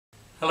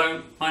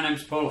Hello, my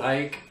name's Paul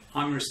Haig.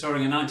 I'm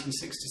restoring a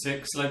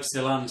 1966 Lotus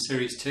Elan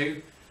Series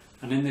 2,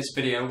 and in this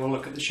video we'll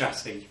look at the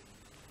chassis.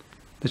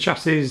 The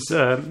chassis is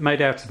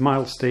made out of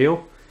mild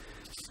steel,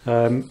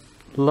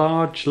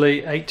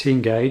 largely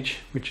 18 gauge,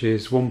 which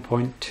is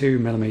 1.2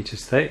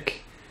 millimeters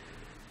thick,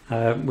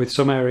 with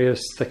some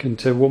areas thickened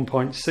to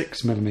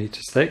 1.6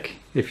 millimeters thick,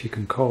 if you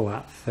can call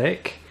that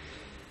thick.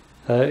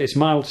 It's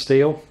mild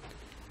steel,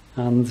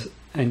 and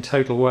in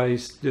total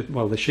weighs,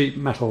 well, the sheet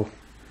metal,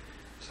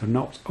 so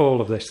not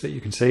all of this that you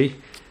can see,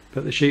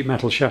 but the sheet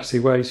metal chassis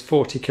weighs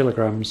 40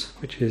 kilograms,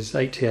 which is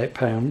 88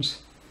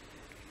 pounds.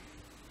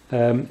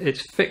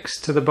 It's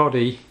fixed to the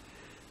body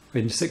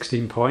in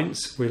 16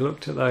 points. We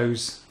looked at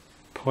those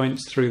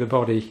points through the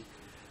body.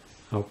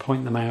 I'll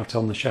point them out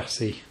on the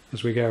chassis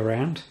as we go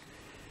around.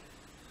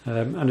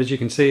 And as you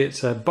can see,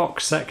 it's a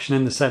box section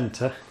in the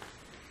centre,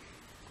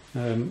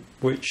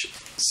 which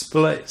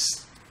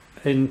splits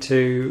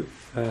into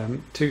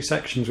two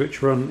sections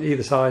which run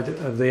either side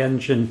of the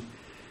engine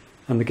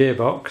and the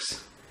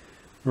gearbox,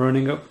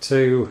 running up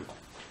to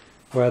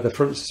where the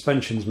front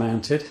suspension is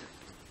mounted.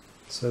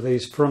 So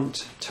these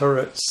front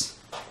turrets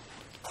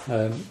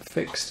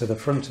fixed to the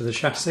front of the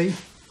chassis,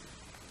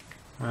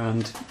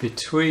 and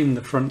between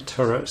the front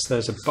turrets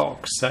there's a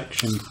box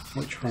section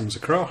which runs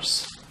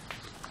across,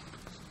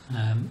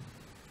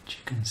 which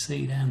you can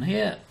see down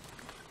here.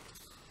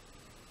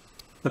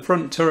 The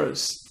front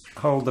turrets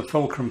hold the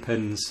fulcrum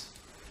pins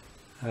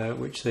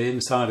which the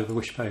inside of the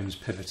wishbones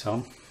pivot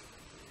on,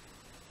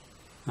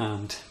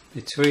 and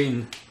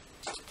between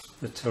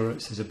the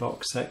turrets is a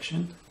box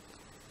section.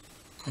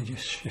 I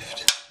just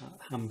shift that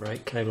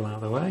handbrake cable out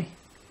of the way.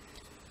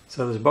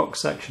 So there's a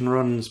box section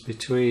runs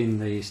between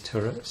these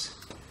turrets,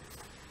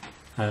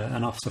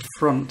 and off the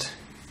front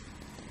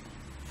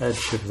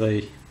edge of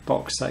the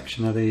box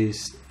section are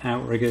these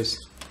outriggers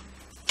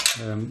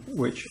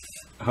which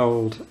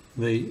hold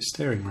the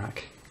steering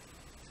rack.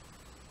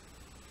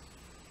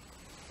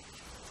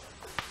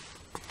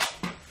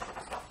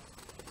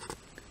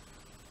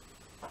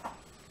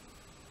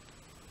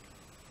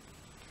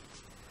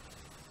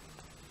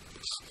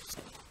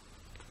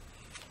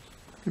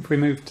 If we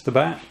move to the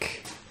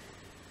back,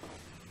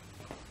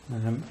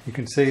 you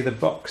can see the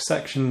box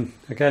section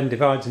again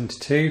divides into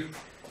two,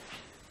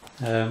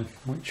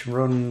 which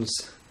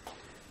runs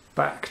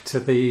back to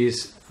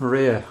these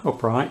rear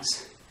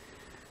uprights,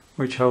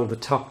 which hold the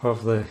top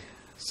of the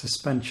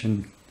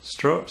suspension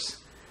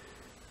struts.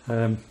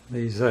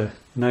 These are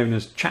known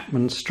as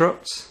Chapman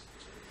struts,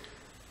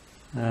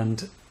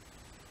 and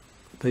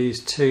these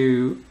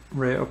two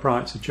rear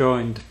uprights are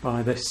joined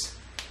by this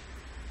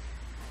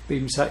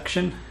beam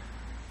section,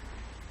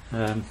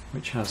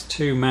 which has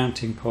two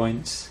mounting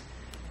points,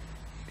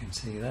 you can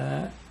see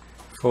there,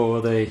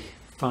 for the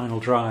final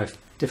drive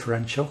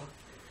differential.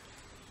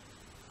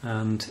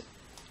 And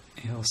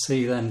you'll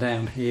see then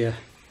down here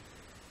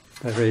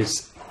there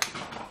is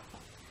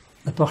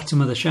the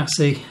bottom of the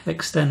chassis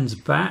extends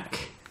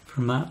back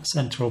from that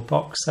central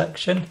box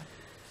section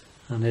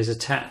and is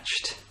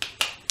attached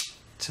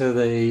to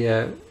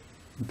the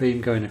beam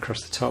going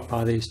across the top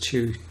by these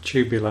two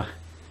tubular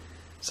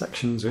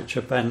sections which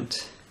are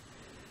bent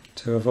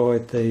to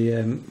avoid the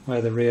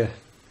where the rear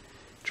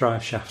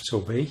drive shafts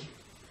will be.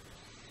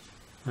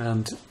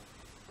 And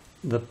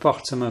the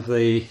bottom of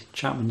the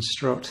Chapman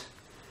strut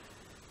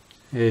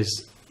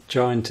is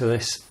joined to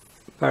this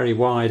very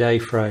wide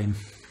A-frame,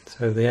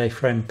 so the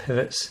A-frame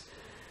pivots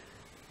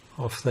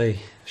off the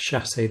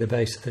chassis, the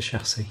base of the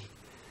chassis,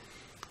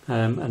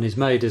 and is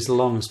made as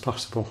long as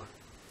possible,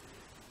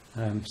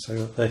 so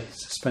that the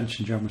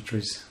suspension geometry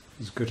is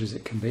as good as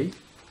it can be.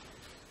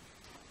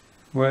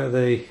 Where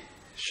the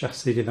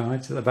chassis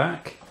divides at the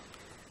back,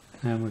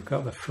 and we've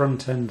got the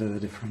front end of the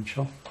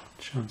differential,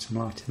 shine some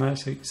light in there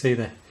so you can see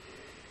the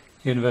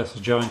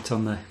universal joint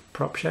on the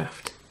prop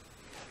shaft,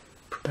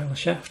 propeller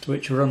shaft,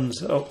 which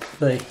runs up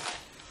the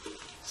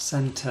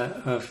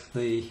centre of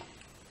the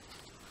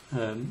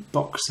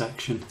box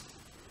section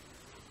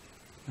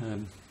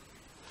that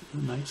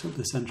makes up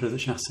the centre of the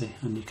chassis.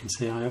 And you can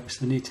see I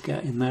obviously need to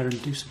get in there and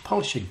do some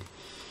polishing.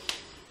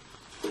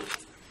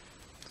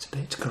 It's a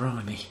bit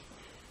grimy.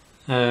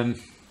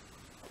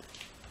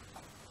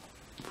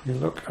 If you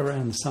look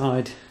around the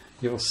side,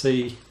 you'll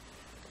see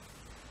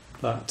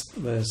that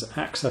there's an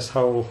access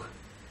hole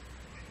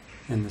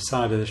in the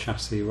side of the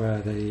chassis where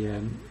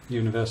the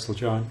universal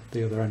joint,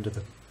 the other end of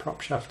the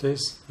prop shaft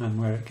is, and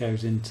where it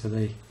goes into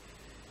the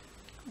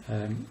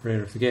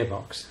rear of the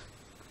gearbox.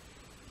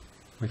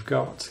 We've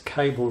got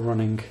cable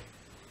running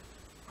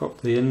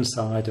up the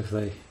inside of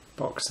the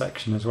box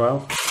section as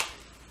well,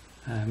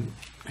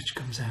 which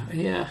comes out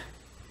here,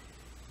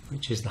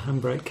 which is the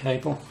handbrake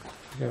cable.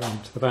 If we go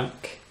around to the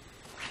back,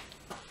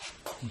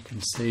 you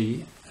can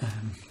see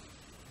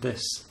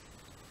this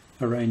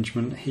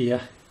arrangement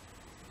here.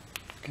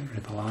 Get rid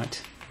of the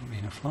light, not be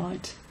enough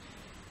light.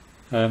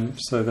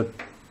 So the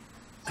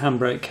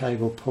handbrake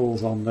cable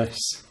pulls on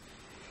this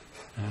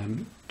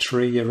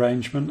tree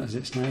arrangement, as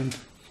it's named,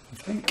 I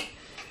think,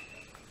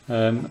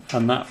 and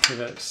that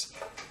pivots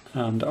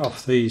and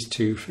off these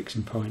two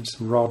fixing points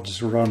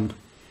rods run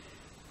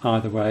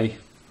either way,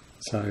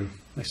 so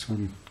this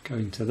one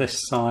going to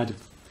this side,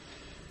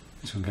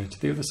 this one going to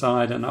the other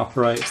side, and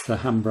operates the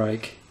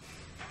handbrake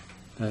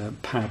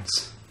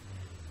pads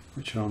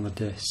which are on the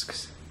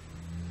discs.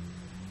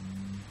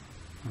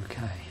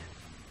 Okay.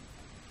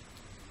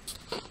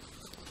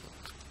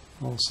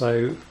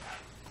 Also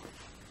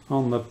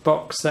on the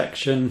box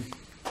section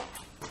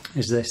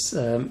is this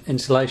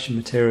insulation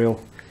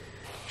material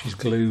which is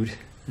glued,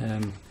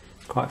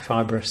 quite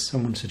fibrous.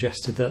 Someone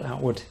suggested that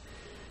that would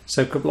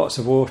soak up lots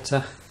of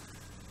water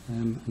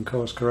and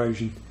cause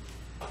corrosion.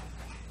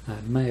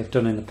 May have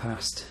done in the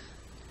past,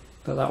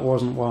 but that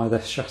wasn't why the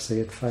chassis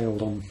had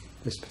failed on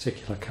this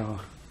particular car.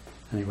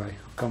 Anyway,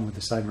 I've gone with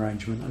the same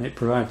arrangement, and it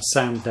provides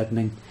sound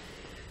deadening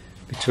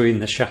between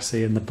the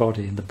chassis and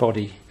the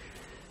body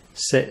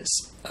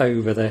sits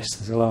over this.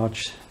 There's a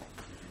large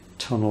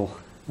tunnel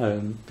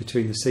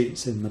between the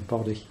seats in the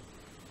body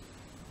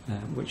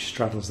which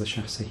straddles the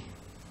chassis.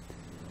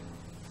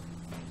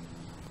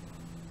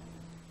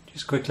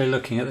 Just quickly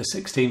looking at the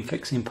 16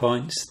 fixing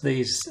points,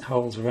 these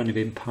holes have only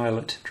been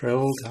pilot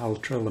drilled. I'll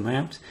drill them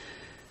out.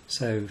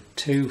 So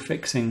 2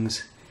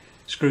 fixings,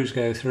 screws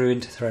go through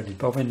into threaded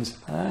bobbins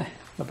there,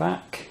 the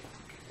back.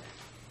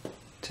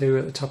 2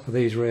 at the top of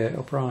these rear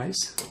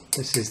uprights.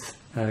 This is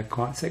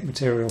quite thick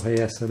material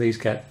here, so these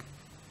get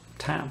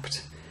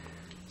tapped.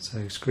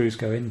 So screws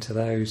go into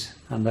those,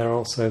 and they're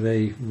also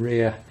the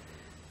rear,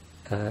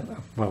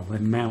 well, the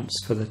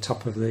mounts for the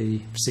top of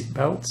the seat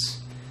belts.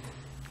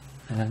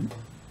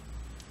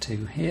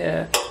 2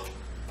 here,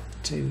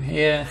 2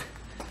 here,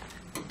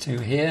 2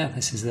 here.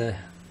 This is the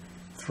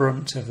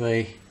front of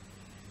the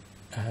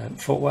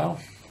footwell.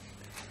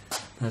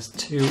 There's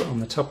 2 on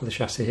the top of the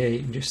chassis here. You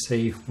can just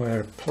see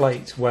where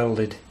plates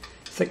welded,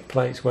 thick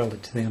plates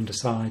welded to the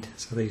underside.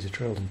 So these are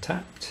drilled and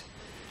tapped.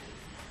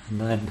 And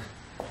then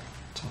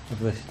top of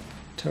the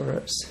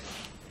turrets.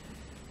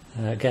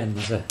 Again,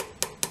 there's a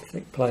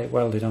thick plate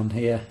welded on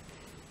here.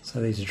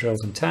 So these are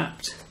drilled and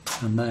tapped.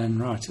 And then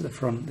right at the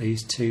front,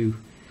 these 2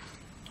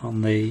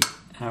 on the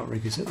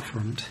outriggers at the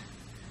front,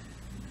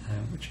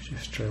 which are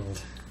just drilled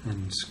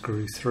and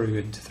screw through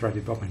into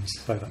threaded bobbins.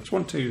 So that's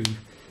 1, 2,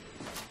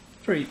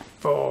 3,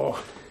 4,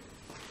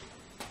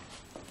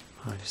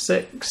 5,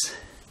 6,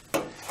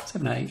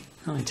 7, 8,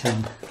 9,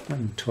 10,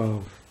 11,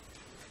 12,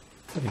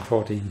 13,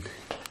 14,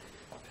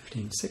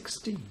 15,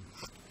 16.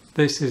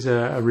 This is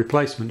a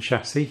replacement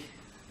chassis.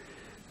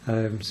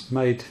 It's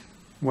made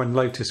when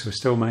Lotus was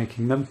still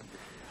making them,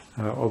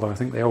 although I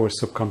think they always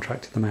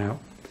subcontracted them out.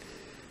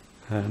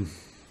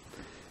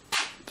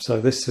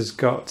 So this has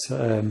got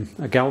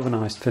a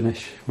galvanised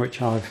finish,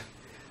 which I've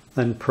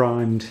then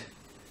primed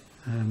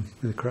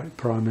with the correct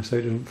primer so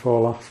it doesn't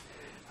fall off,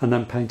 and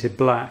then painted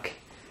black.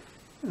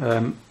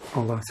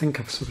 Although I think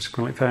I've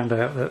subsequently found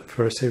out that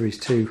for a Series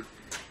 2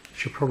 it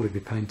should probably be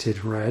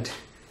painted red.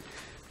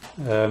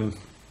 Anyway,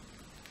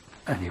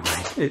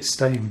 it's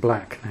staying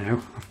black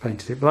now. I've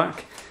painted it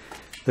black.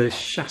 The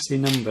chassis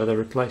number, the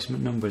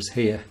replacement number's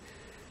here.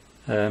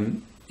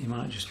 You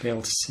might just be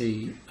able to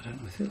see, I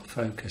don't know if it'll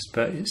focus,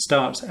 but it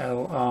starts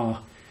LR,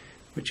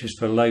 which is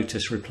for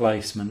Lotus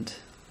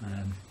replacement,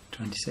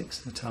 26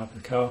 is the type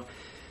of the car.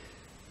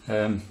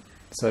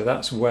 So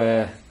that's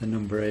where the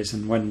number is,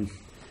 and when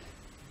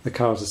the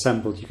car's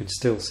assembled you can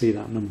still see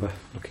that number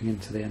looking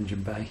into the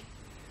engine bay.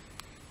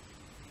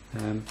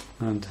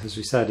 And as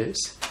we said,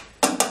 it's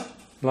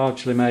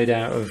largely made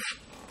out of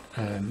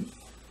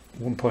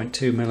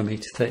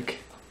 1.2mm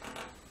thick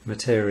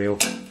material.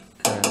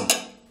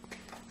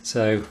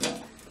 So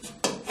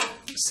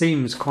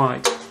seems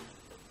quite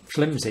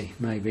flimsy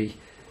maybe.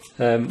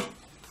 The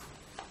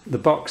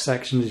box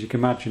section, as you can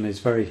imagine, is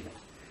very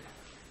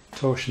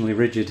torsionally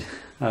rigid,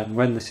 and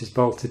when this is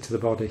bolted to the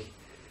body,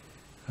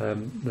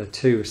 the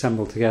 2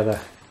 assembled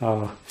together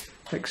are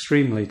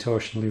extremely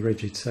torsionally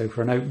rigid. So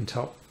for an open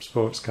top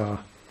sports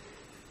car,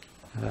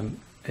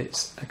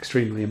 it's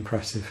extremely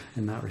impressive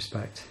in that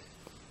respect.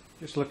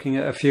 Just looking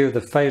at a few of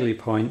the failure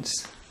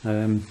points,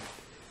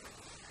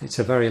 it's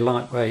a very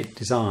lightweight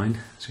design,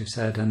 as we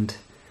said, and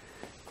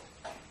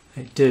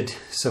it did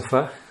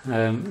suffer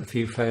a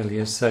few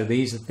failures. So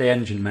these are the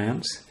engine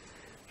mounts.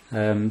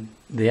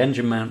 The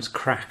engine mounts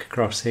crack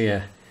across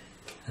here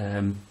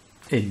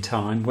in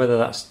time, whether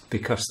that's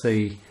because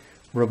the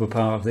rubber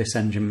part of this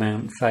engine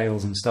mount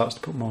fails and starts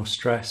to put more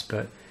stress,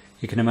 but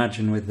you can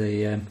imagine with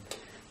the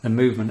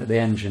movement of the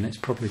engine, it's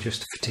probably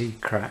just a fatigue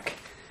crack.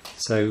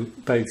 So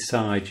both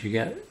sides you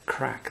get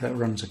crack that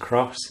runs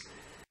across.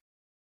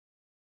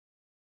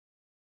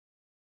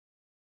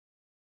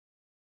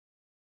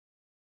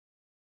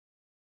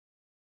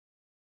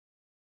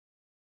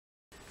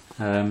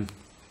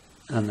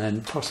 And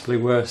then possibly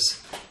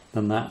worse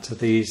than that are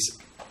these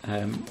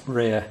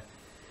rear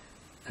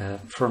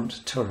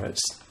front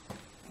turrets,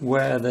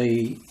 where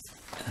the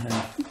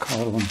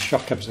coil and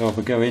shock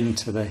absorber go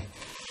into the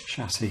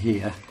chassis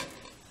here.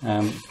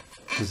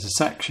 There's a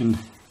section,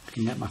 you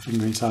can get my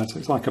finger inside, so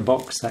it's like a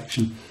box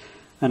section,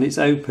 and it's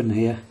open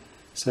here,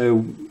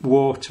 so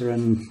water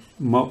and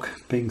muck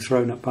being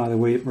thrown up by the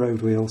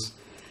road wheels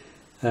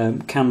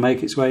can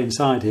make its way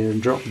inside here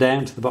and drop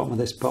down to the bottom of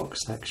this box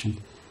section,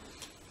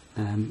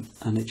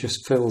 and it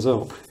just fills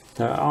up.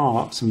 There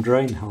are some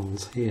drain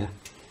holes here,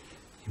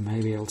 you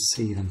may be able to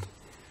see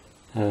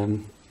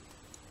them,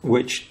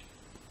 which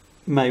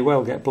may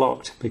well get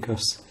blocked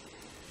because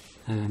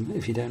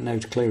if you don't know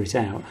to clear it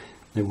out,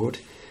 they would,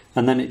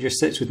 and then it just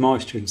sits with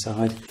moisture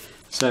inside,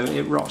 so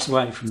it rots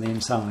away from the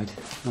inside.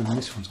 And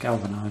this one's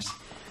galvanised,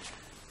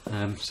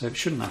 so it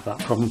shouldn't have that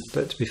problem,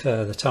 but to be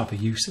fair, the type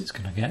of use it's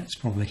going to get, it's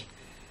probably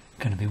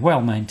going to be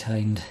well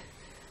maintained,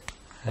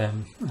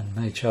 and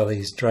made sure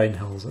these drain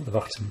holes at the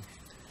bottom,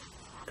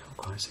 I can't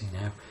quite see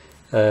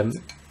now,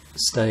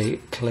 stay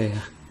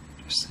clear.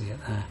 Just see it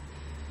there.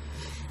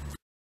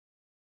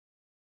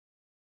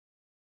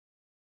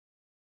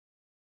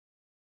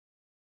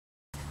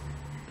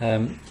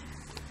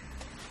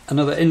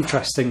 Another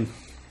interesting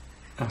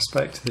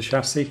aspect of the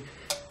chassis,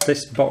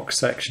 this box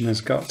section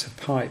has got a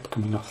pipe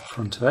coming off the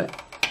front of it.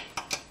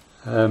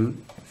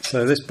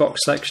 So this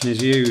box section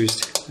is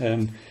used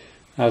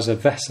as a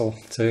vessel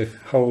to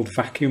hold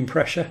vacuum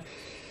pressure.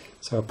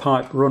 So a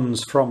pipe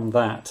runs from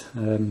that,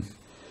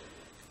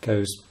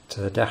 goes to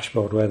the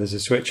dashboard where there's a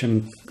switch,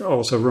 and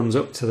also runs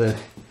up to the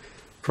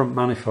front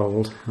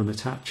manifold and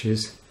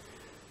attaches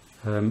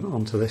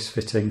onto this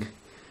fitting.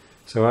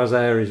 So as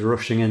air is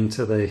rushing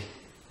into the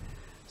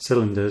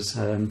cylinders,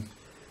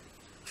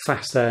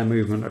 fast air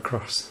movement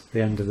across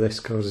the end of this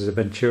causes a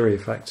Venturi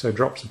effect, so it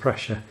drops the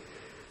pressure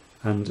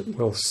and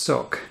will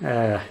suck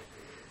air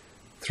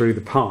through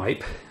the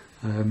pipe.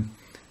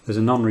 There's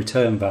a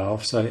non-return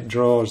valve, so it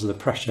draws the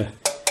pressure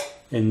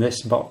in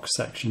this box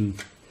section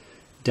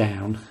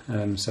down,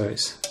 so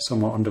it's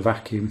somewhat under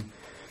vacuum,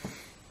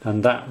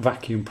 and that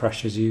vacuum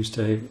pressure is used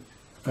to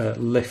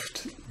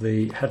lift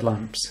the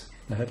headlight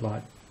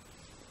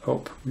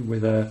up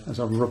with a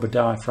sort of rubber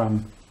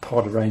diaphragm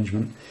pod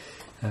arrangement,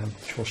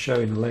 which we'll show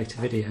in a later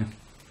video.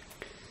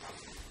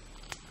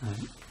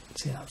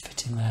 See that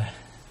fitting there,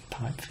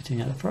 pipe fitting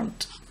at the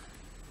front.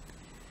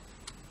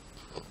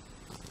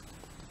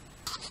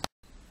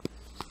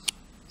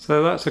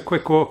 So that's a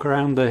quick walk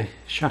around the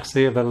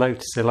chassis of a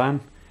Lotus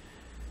Elan.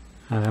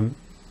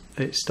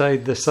 It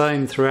stayed the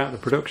same throughout the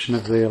production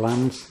of the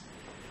Elans,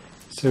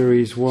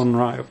 Series 1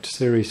 right up to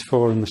Series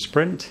 4 in the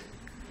Sprint.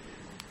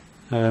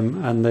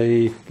 And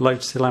the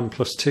Lotus Elan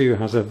Plus 2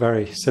 has a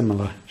very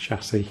similar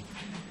chassis.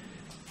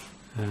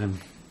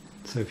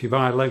 So if you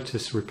buy a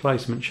Lotus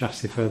replacement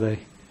chassis for the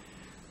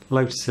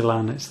Lotus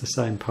Elan, it's the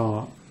same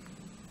part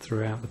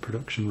throughout the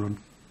production run.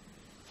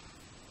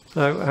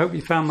 So I hope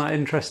you found that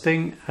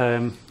interesting.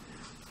 I'm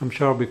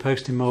sure I'll be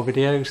posting more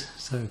videos,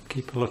 so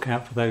keep a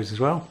lookout for those as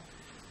well.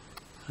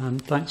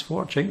 And thanks for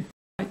watching.